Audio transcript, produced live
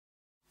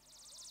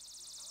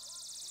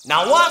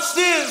Now watch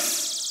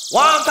this.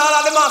 Want all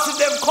of the masses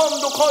them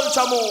come to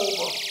culture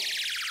move.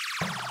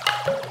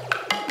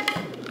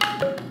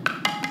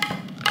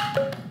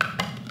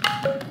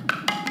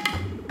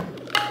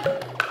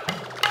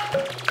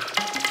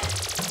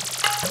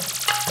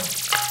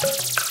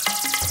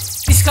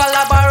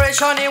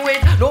 Collaboration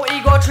with no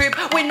ego trip.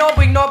 We no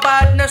bring no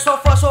badness, so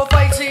fuss or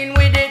fighting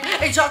with it.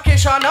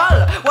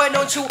 Educational, why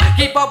don't you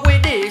keep up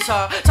with this?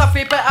 So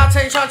pay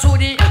attention to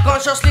the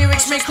conscious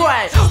lyrics me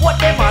cry. What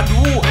them a do,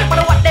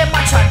 but what them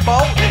a chat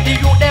about? The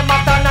youth them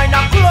after 9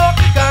 o'clock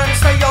can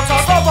stay out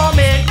of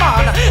government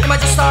man. Them a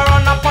just a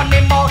run up on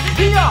them out.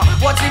 Yeah,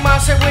 what him a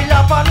say we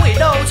love and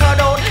without a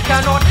doubt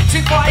cannot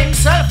think for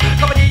himself.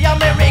 Cover the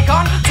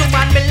American, two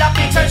man will have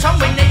intention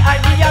when the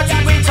idea to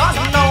return.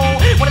 No,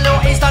 when the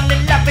law is done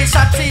in love is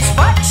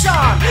satisfaction.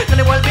 Then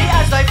it will be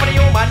as life for the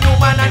human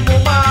and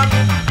woman.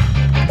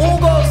 Who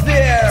goes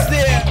there?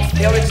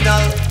 The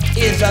original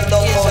Asian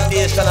Dog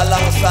Foundation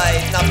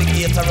alongside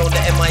navigate around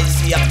the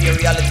MIC of the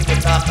reality we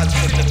talk and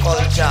shape the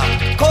culture.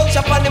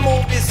 Culture on the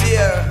move this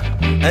year.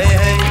 Hey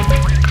hey,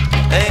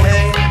 hey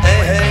hey,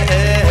 hey hey,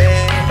 hey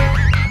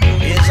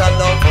hey. Asian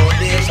Dog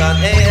Foundation.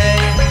 Hey hey,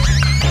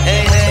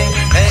 hey hey,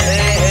 hey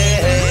hey, hey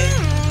hey.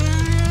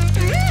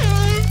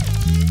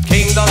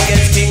 Kingdom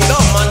gets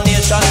kingdom and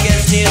nation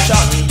gets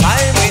nation.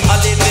 Time we are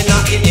living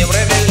in a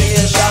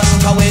revelation.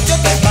 Cause when you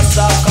get a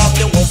shock of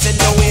the whole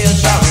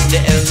situation, the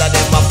elder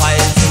them a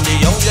fight in the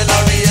young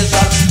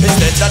generation.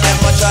 Instead of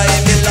them a try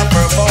build a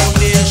firm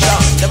foundation,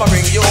 them a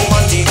bring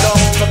human being down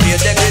to pay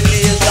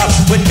degradation.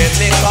 With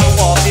chemical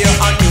warfare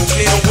and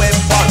nuclear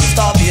weapons,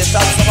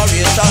 starvation,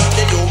 separation,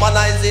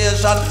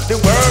 dehumanization. The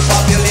world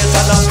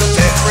population has to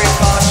take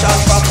precaution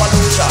from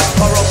pollution,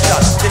 corruption,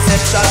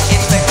 deception,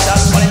 infection.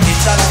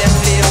 Politicians them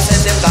claim say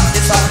them got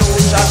the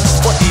solution,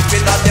 but deep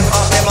in them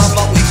heart them have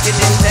a wicked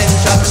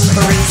intention.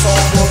 To rinse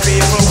out poor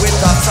people with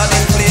tax and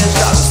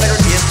inflation,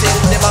 segregating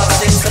them as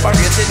things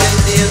separated in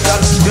nation.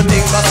 You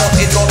think that's how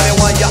it go, me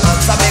want you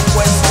answer me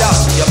question.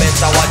 You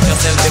better watch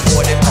yourself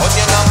before they turn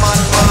you a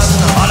madman.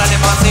 All of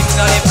them are sitting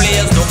on the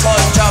place to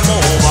culture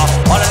move.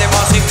 All of them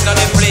are sitting on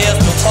the place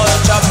to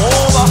culture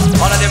move.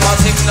 All of them are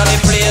sitting on the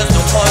place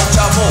to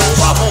culture move.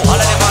 All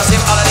of them are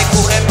sitting all of the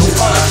cool them to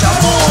culture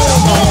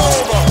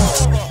move.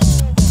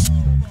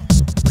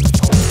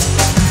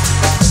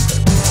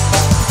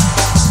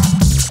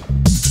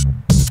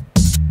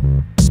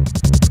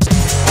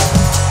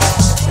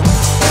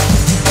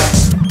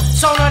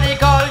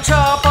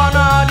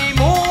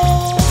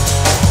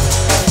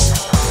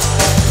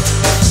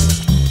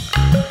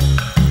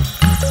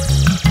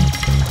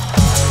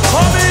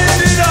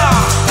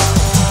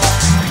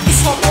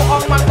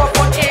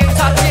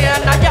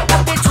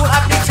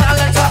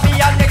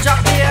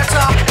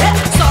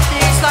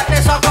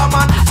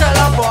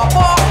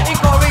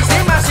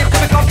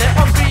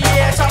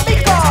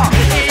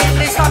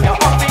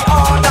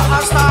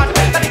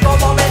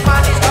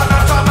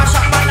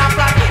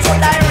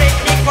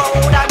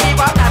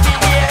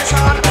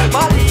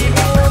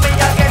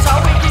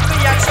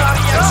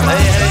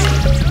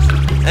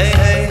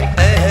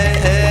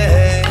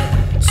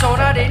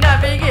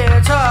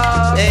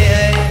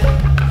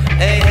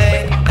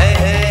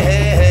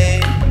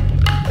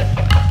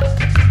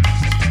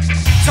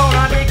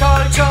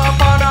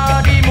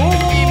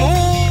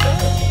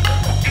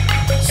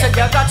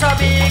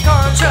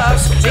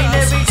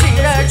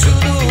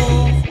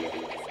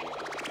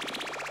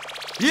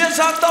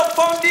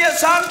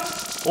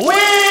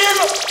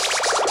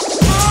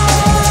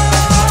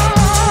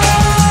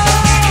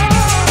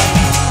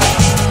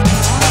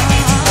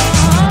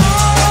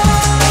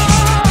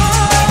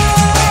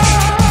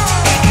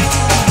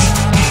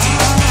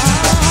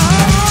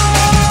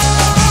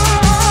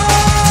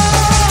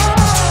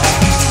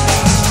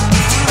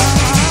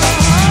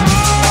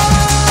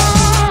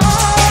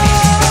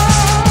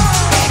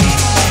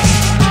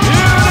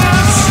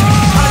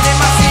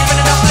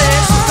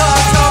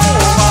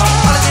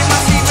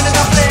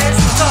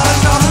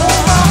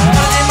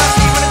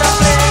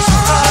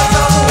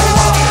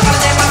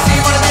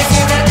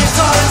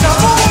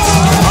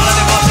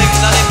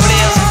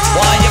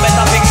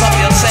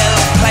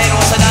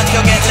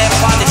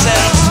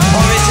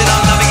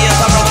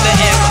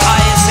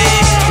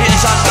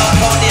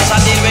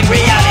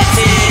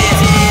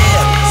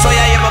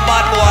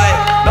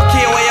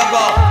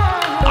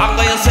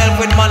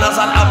 With manners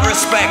and have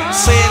respect.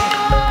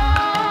 Sin.